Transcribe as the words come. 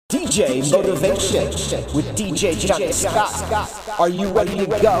DJ Motivation with DJ Johnny Scott. Are you ready to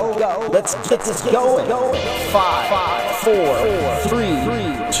go? Let's get this going. 5, 4, 3,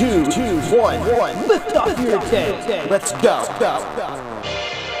 2, 1. Lift off your day. Let's go.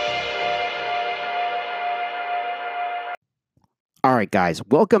 All right, guys,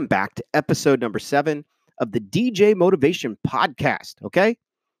 welcome back to episode number 7 of the DJ Motivation podcast. Okay,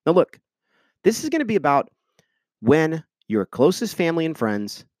 now look, this is going to be about when your closest family and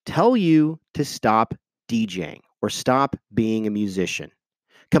friends tell you to stop DJing or stop being a musician.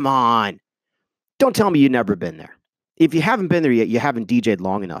 Come on. Don't tell me you've never been there. If you haven't been there yet, you haven't DJed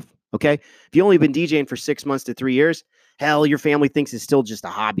long enough. Okay. If you only been DJing for 6 months to 3 years, hell, your family thinks it's still just a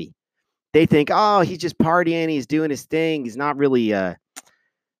hobby. They think, oh, he's just partying. He's doing his thing. He's not really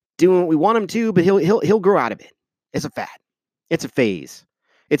doing what we want him to, but he'll grow out of it. It's a fad. It's a phase.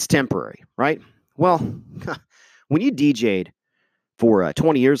 It's temporary, right? Well, when you DJ'd for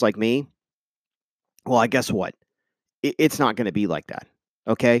 20 years like me, well, I guess what? It's not going to be like that,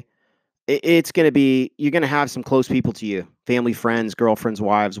 okay? It's going to be, you're going to have some close people to you, family, friends, girlfriends,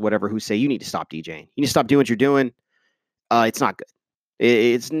 wives, whatever, who say, you need to stop DJing. You need to stop doing what you're doing. It's not good.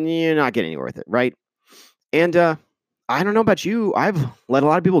 You're not getting anywhere with it, right? And I don't know about you. I've let a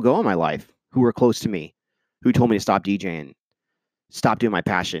lot of people go in my life who were close to me, who told me to stop DJing, stop doing my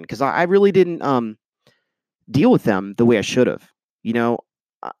passion, because I really didn't deal with them the way I should have. You know,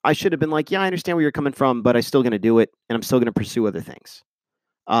 I should have been like, yeah, I understand where you're coming from, but I'm still going to do it, and I'm still going to pursue other things.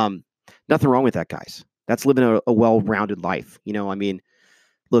 Nothing wrong with that, guys. That's living a well-rounded life. You know, I mean,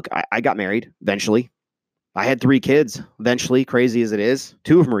 look, I got married eventually. I had 3 kids eventually, crazy as it is.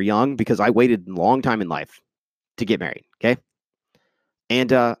 2 of them are young because I waited a long time in life to get married, okay?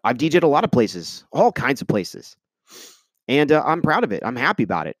 And I've DJed a lot of places, all kinds of places. And I'm proud of it. I'm happy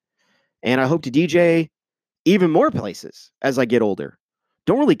about it. And I hope to DJ even more places as I get older.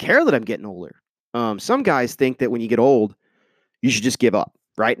 Don't really care that I'm getting older. Some guys think that when you get old, you should just give up,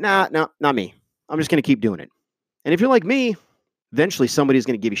 right? Nah, not me. I'm just going to keep doing it. And if you're like me, eventually somebody's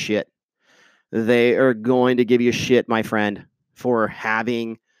going to give you shit. They are going to give you shit, my friend, for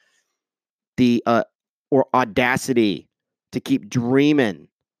having the or audacity to keep dreaming.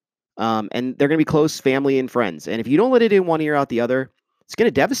 And they're going to be close family and friends. And if you don't let it in one ear out the other, it's going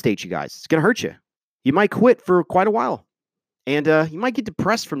to devastate you guys. It's going to hurt you. You might quit for quite a while. And you might get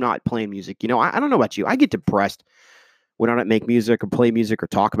depressed from not playing music. You know, I don't know about you. I get depressed when I don't make music or play music or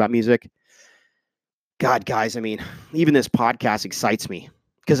talk about music. God, guys, I mean, even this podcast excites me.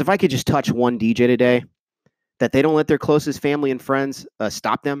 Because if I could just touch one DJ today, that they don't let their closest family and friends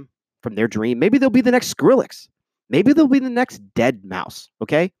stop them from their dream, maybe they'll be the next Skrillex. Maybe they'll be the next Deadmau5,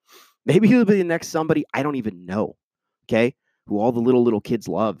 okay? Maybe he'll be the next somebody I don't even know, okay? Who all the little kids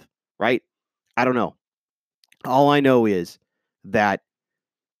love, right? I don't know. All I know is that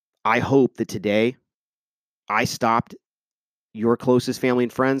I hope that today I stopped your closest family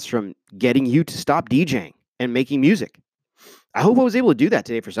and friends from getting you to stop DJing and making music. I hope I was able to do that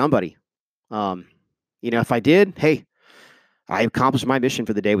today for somebody. You know, if I did, hey, I accomplished my mission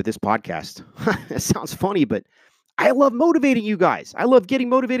for the day with this podcast. It sounds funny, but I love motivating you guys. I love getting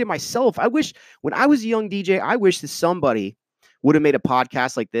motivated myself. I wish when I was a young DJ, I wish that somebody would have made a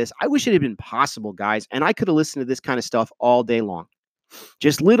podcast like this. I wish it had been possible, guys. And I could have listened to this kind of stuff all day long.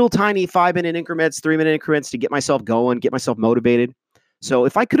 Just little tiny 5-minute increments, 3-minute increments to get myself going, get myself motivated. So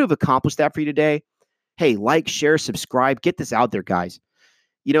if I could have accomplished that for you today, hey, like, share, subscribe, get this out there, guys.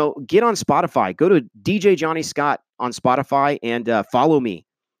 You know, get on Spotify. Go to DJ Johnny Scott on Spotify and follow me.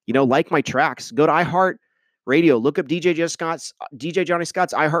 You know, like my tracks. Go to iHeartRadio. Look up DJ Johnny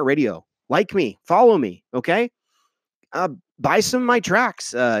Scott's iHeartRadio. Like me. Follow me. Okay? Buy some of my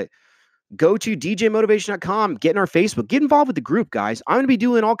tracks. Go to djmotivation.com. Get in our Facebook. Get involved with the group, guys. I'm going to be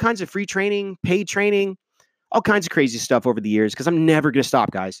doing all kinds of free training, paid training, all kinds of crazy stuff over the years because I'm never going to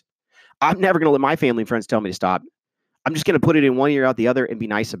stop, guys. I'm never going to let my family and friends tell me to stop. I'm just going to put it in one ear out the other and be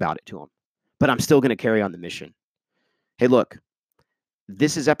nice about it to them. But I'm still going to carry on the mission. Hey, look,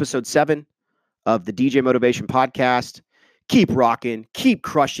 this is episode 7 of the DJ Motivation podcast. Keep rocking, keep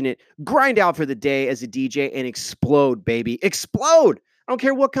crushing it, grind out for the day as a DJ and explode, baby. Explode. I don't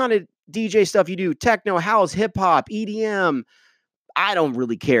care what kind of DJ stuff you do. Techno, house, hip hop, EDM. I don't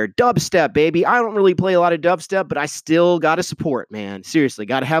really care. Dubstep, baby. I don't really play a lot of dubstep, but I still got to support, man. Seriously,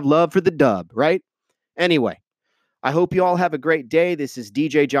 got to have love for the dub, right? Anyway, I hope you all have a great day. This is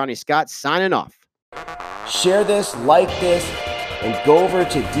DJ Johnny Scott signing off. Share this, like this, and go over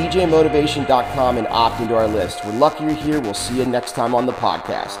to djmotivation.com and opt into our list. We're lucky you're here. We'll see you next time on the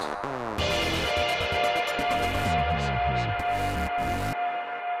podcast.